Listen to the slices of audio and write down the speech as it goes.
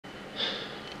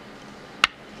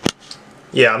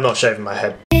Yeah, I'm not shaving my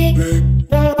head.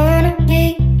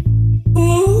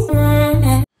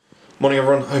 Morning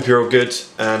everyone, hope you're all good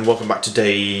and welcome back to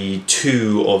day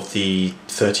 2 of the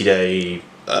 30-day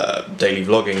daily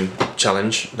vlogging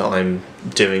challenge that I'm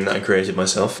doing, that I created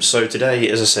myself. So today,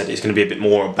 as I said, it's going to be a bit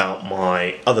more about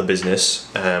my other business.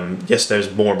 Yes,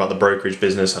 there's more about the brokerage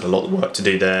business, I had a lot of work to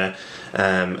do there,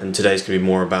 and today's going to be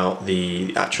more about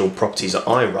the actual properties that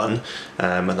I run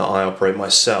and that I operate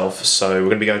myself. So we're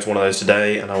going to be going to one of those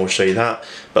today and I will show you that.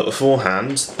 But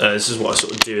beforehand, this is what I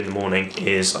sort of do in the morning,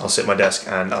 is I'll sit at my desk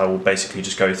and I will basically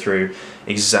just go through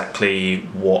exactly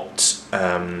what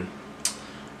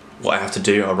I have to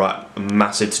do. I'll write a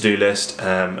massive to-do list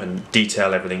and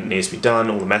detail everything that needs to be done,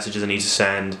 all the messages I need to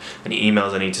send, any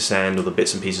emails I need to send, all the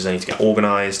bits and pieces I need to get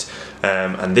organised.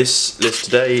 And this list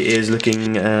today is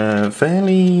looking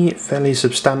fairly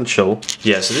substantial.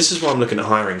 Yeah, so this is why I'm looking at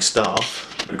hiring staff.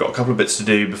 We've got a couple of bits to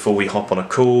do before we hop on a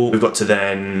call. We've got to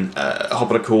then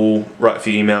hop on a call, write a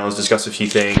few emails, discuss a few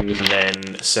things, and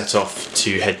then set off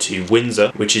to head to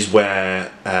Windsor, which is where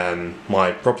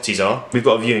my properties are. We've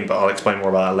got a viewing, but I'll explain more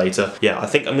about that later. Yeah, I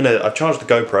think I've charged the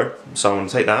GoPro, so I'm gonna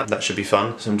take that. That should be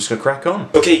fun. So I'm just gonna crack on.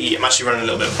 Okay, I'm actually running a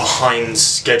little bit behind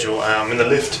schedule. I'm in the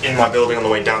lift in my building on the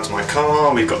way down to my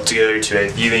car. We've got to go to a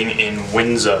viewing in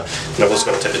Windsor, and I've also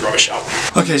got to take the rubbish out.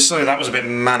 Okay, so that was a bit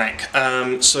manic.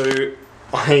 So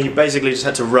I basically just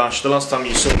had to rush. The last time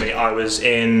you saw me, I was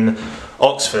in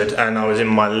Oxford and I was in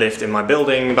my lift in my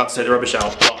building about to take the rubbish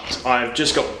out. But I've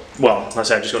just got, well, I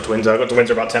say I just got to Windsor. I got to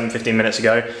Windsor about 10-15 minutes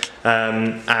ago,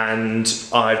 and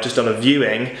I've just done a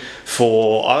viewing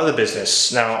for our other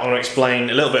business. Now I'm going to explain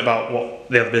a little bit about what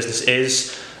the other business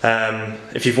is.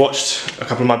 If you've watched a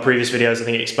couple of my previous videos, I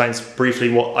think it explains briefly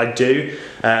what I do.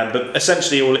 But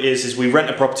essentially all it is we rent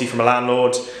a property from a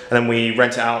landlord and then we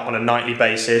rent it out on a nightly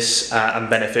basis and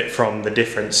benefit from the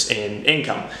difference in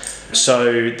income.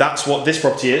 So that's what this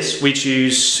property is. We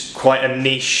choose quite a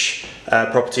niche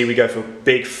property. We go for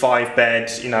big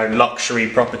 5-bed, luxury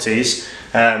properties.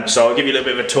 So I'll give you a little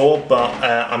bit of a tour, but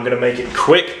I'm going to make it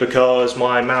quick because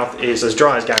my mouth is as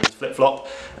dry as Gandhi's flip-flop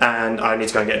and I need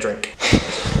to go and get a drink.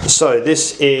 So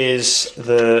this is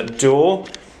the door.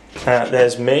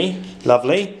 There's me,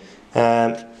 lovely.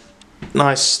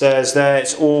 Nice stairs there.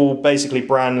 It's all basically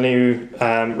brand new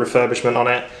refurbishment on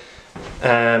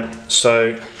it.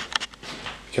 So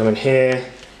come in here.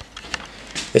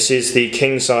 This is the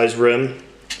king size room.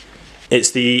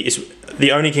 It's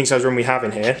the only king size room we have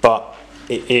in here, but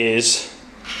it is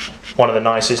one of the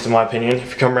nicest in my opinion.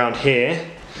 If you come around here,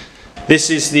 this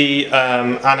is the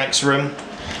annex room.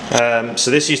 So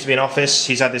this used to be an office.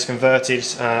 He's had this converted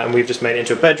and we've just made it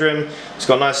into a bedroom. It's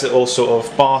got a nice little sort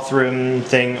of bathroom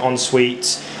thing,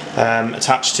 ensuite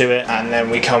attached to it. And then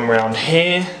we come around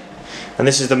here, and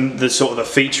this is the sort of the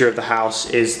feature of the house,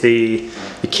 is the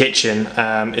kitchen.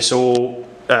 It's all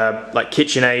like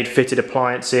KitchenAid fitted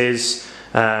appliances.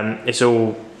 It's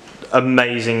all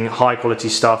amazing high quality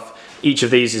stuff. Each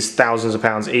of these is thousands of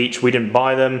pounds each. We didn't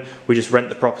buy them, we just rent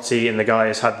the property and the guy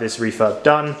has had this refurb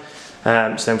done. So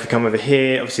then if we come over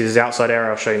here, obviously there's the outside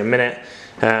area, I'll show you in a minute.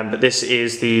 But this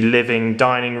is the living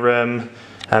dining room.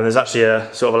 There's actually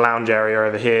a sort of a lounge area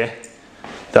over here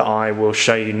that I will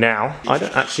show you now. I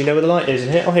don't actually know where the light is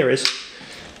in here. Oh, here it is.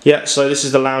 Yeah, so this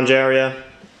is the lounge area.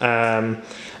 And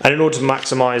in order to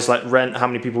maximise rent, how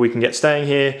many people we can get staying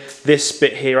here, this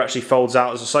bit here actually folds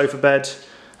out as a sofa bed.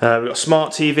 We've got a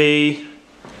smart TV.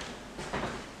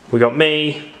 We got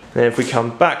me. And if we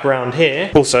come back round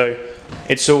here, also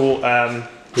it's all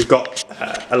we've got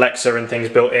Alexa and things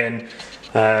built in.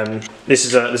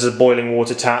 This is a boiling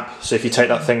water tap. So if you take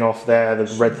that thing off there, the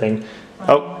red thing.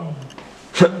 Oh,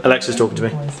 Alexa's talking to me.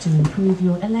 To improve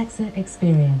your Alexa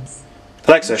experience.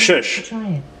 Alexa, shush. Try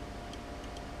it.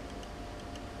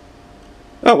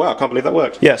 Oh wow, I can't believe that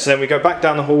worked. Yeah, so then we go back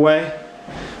down the hallway.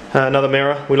 Another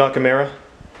mirror. We like a mirror.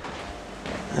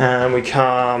 And we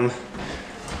come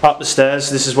up the stairs.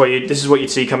 This is what you'd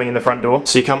see coming in the front door.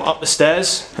 So you come up the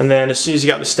stairs, and then as soon as you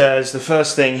get up the stairs, the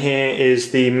first thing here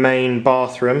is the main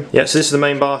bathroom. Yeah, so this is the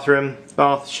main bathroom,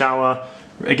 bath, shower.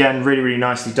 Again, really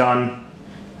nicely done,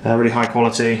 really high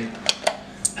quality.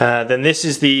 Then this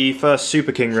is the first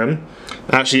Super King room.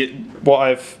 Actually, what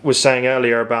I was saying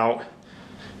earlier about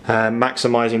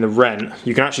maximising the rent,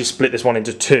 you can actually split this one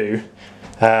into 2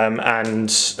 and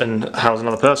house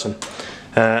another person.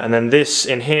 And then this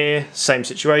in here, same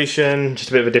situation, just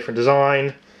a bit of a different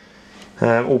design,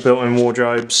 all built-in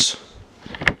wardrobes.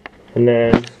 And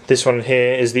then this one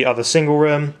here is the other single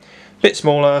room, bit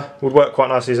smaller, would work quite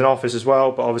nicely as an office as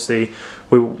well, but obviously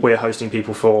we're hosting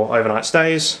people for overnight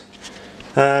stays.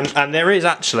 And there is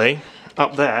actually,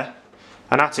 up there,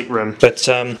 an attic room, but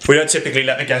we don't typically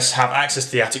let the guests have access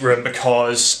to the attic room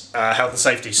because health and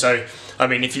safety. So, I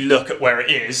mean, if you look at where it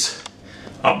is,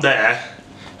 up there,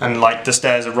 and like the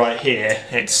stairs are right here,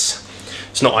 it's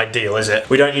not ideal, is it?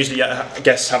 We don't usually let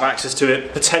guests have access to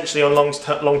it, potentially on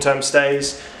long-term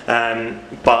stays,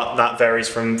 but that varies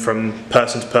from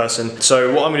person to person.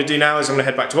 So what I'm going to do now is I'm going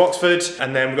to head back to Oxford,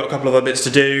 and then we've got a couple of other bits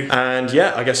to do, and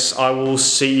yeah, I guess I will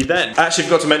see you then. I actually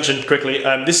forgot to mention quickly,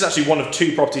 this is actually one of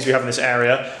 2 properties we have in this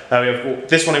area. We have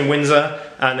this one in Windsor,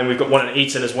 and then we've got one in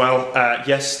Eton as well.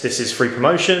 Yes, this is free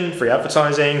promotion, free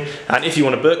advertising, and if you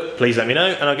want to book, please let me know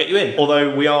and I'll get you in.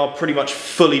 Although we are pretty much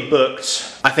fully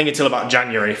booked, I think until about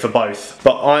January for both.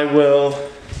 But I will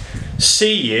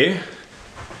see you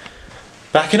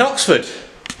back in Oxford.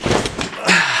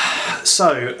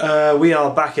 So, we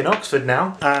are back in Oxford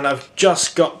now, and I've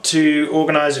just got to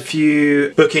organise a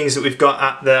few bookings that we've got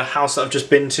at the house that I've just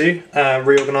been to,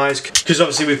 reorganise, because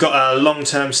obviously we've got a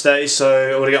long-term stay, so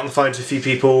I'm going to get on the phone to a few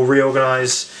people,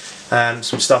 reorganise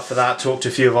some stuff for that, talk to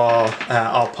a few of our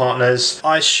partners.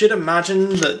 I should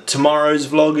imagine that tomorrow's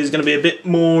vlog is going to be a bit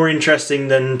more interesting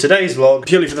than today's vlog,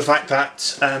 purely for the fact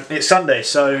that it's Sunday,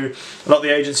 so a lot of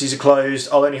the agencies are closed.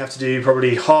 I'll only have to do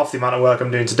probably half the amount of work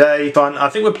I'm doing today. But I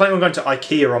think we're planning on going to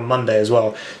IKEA on Monday as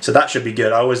well, so that should be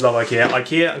good. I always love IKEA.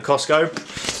 IKEA and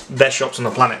Costco, best shops on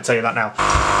the planet, I'll tell you that now.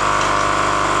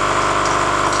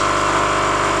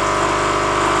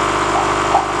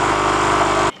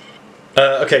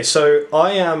 Okay, so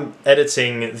I am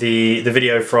editing the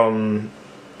video from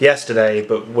yesterday,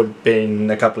 but would have been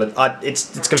a couple of...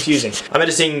 it's confusing. I'm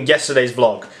editing yesterday's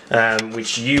vlog,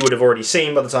 which you would have already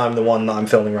seen by the time the one that I'm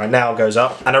filming right now goes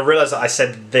up. And I realised that I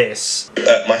said this.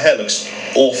 My hair looks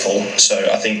awful, so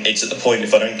I think it's at the point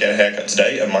if I don't get a haircut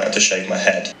today, I might have to shave my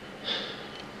head.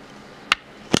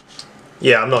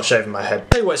 Yeah, I'm not shaving my head.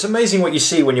 Anyway, it's amazing what you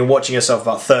see when you're watching yourself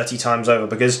about 30 times over,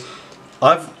 because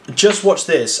I've just watched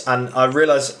this and I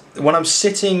realise when I'm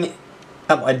sitting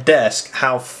at my desk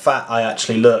how fat I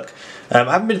actually look. I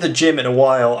haven't been to the gym in a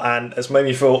while and it's made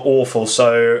me feel awful,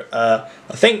 so I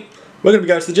think we're going to be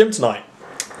going to the gym tonight.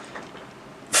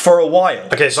 For a while.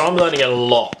 Okay, so I'm learning a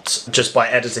lot just by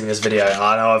editing this video.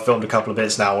 I know I've filmed a couple of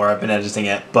bits now where I've been editing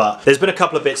it, but there's been a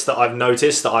couple of bits that I've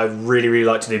noticed that I'd really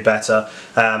like to do better,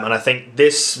 and I think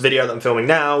this video that I'm filming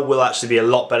now will actually be a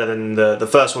lot better than the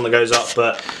first one that goes up.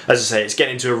 But as I say, it's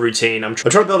getting into a routine. I'm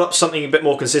trying to build up something a bit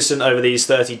more consistent over these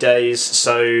 30 days,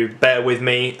 so bear with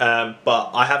me, but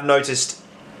I have noticed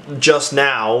just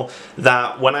now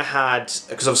that when I had,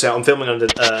 because obviously I'm filming under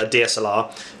a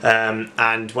DSLR,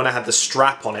 and when I had the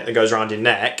strap on it that goes around your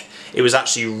neck, it was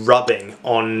actually rubbing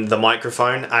on the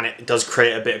microphone and it does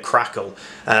create a bit of crackle.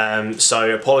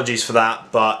 So apologies for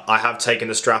that, but I have taken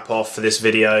the strap off for this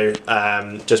video,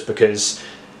 just because...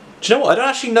 Do you know what? I don't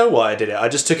actually know why I did it. I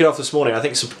just took it off this morning. I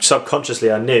think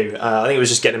subconsciously I knew. I think it was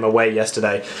just getting in my way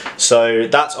yesterday. So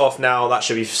that's off now. That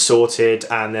should be sorted.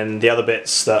 And then the other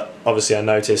bits that obviously I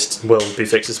noticed will be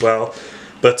fixed as well.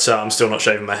 But I'm still not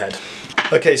shaving my head.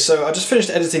 Okay, so I just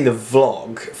finished editing the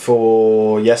vlog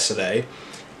for yesterday.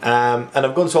 And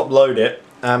I've gone to upload it.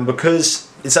 Because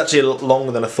it's actually a lot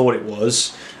longer than I thought it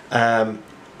was.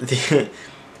 It's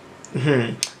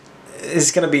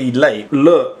going to be late.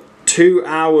 Look. 2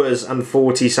 hours and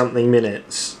 40 something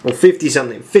minutes, or 50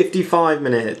 something, 55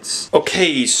 minutes.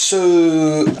 Okay,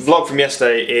 so the vlog from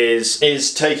yesterday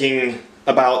is taking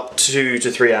about 2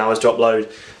 to 3 hours to upload,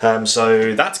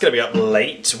 so that's going to be up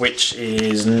late, which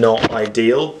is not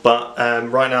ideal, but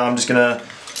right now I'm just going to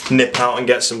nip out and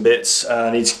get some bits. I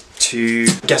need to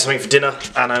get something for dinner,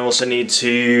 and I also need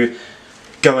to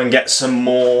go and get some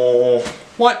more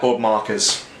whiteboard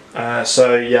markers.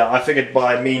 So yeah, I figured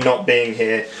by me not being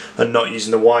here and not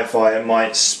using the Wi-Fi, it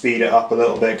might speed it up a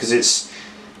little bit, because it's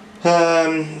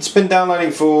been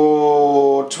downloading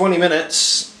for 20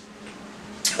 minutes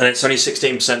and it's only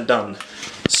 16% done.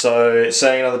 So it's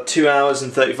saying another 2 hours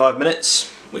and 35 minutes,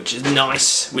 which is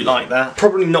nice. We like that.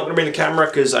 Probably not going to bring the camera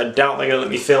because I doubt they're going to let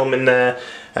me film in there,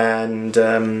 and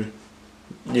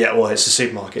yeah, well, it's a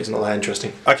supermarket, it's not that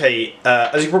interesting. Okay,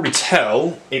 as you can probably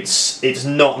tell, it's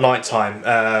not night time.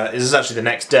 This is actually the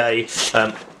next day.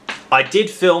 I did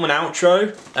film an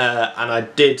outro, and I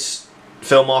did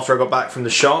film after I got back from the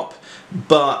shop,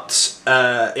 but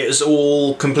it was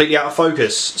all completely out of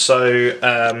focus, so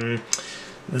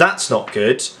that's not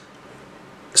good.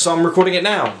 So I'm recording it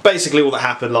now. Basically all that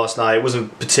happened last night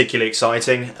wasn't particularly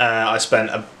exciting. I spent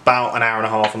about an hour and a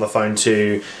half on the phone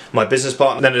to my business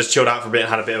partner, then I just chilled out for a bit and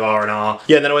had a bit of R&R.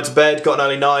 Yeah, then I went to bed, got an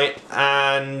early night,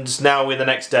 and now we're the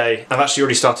next day. I've actually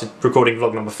already started recording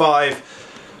vlog number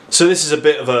 5. So this is a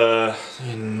bit of a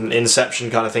Inception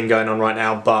kind of thing going on right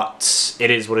now, but it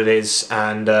is what it is,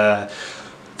 and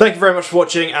thank you very much for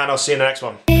watching, and I'll see you in the next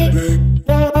one.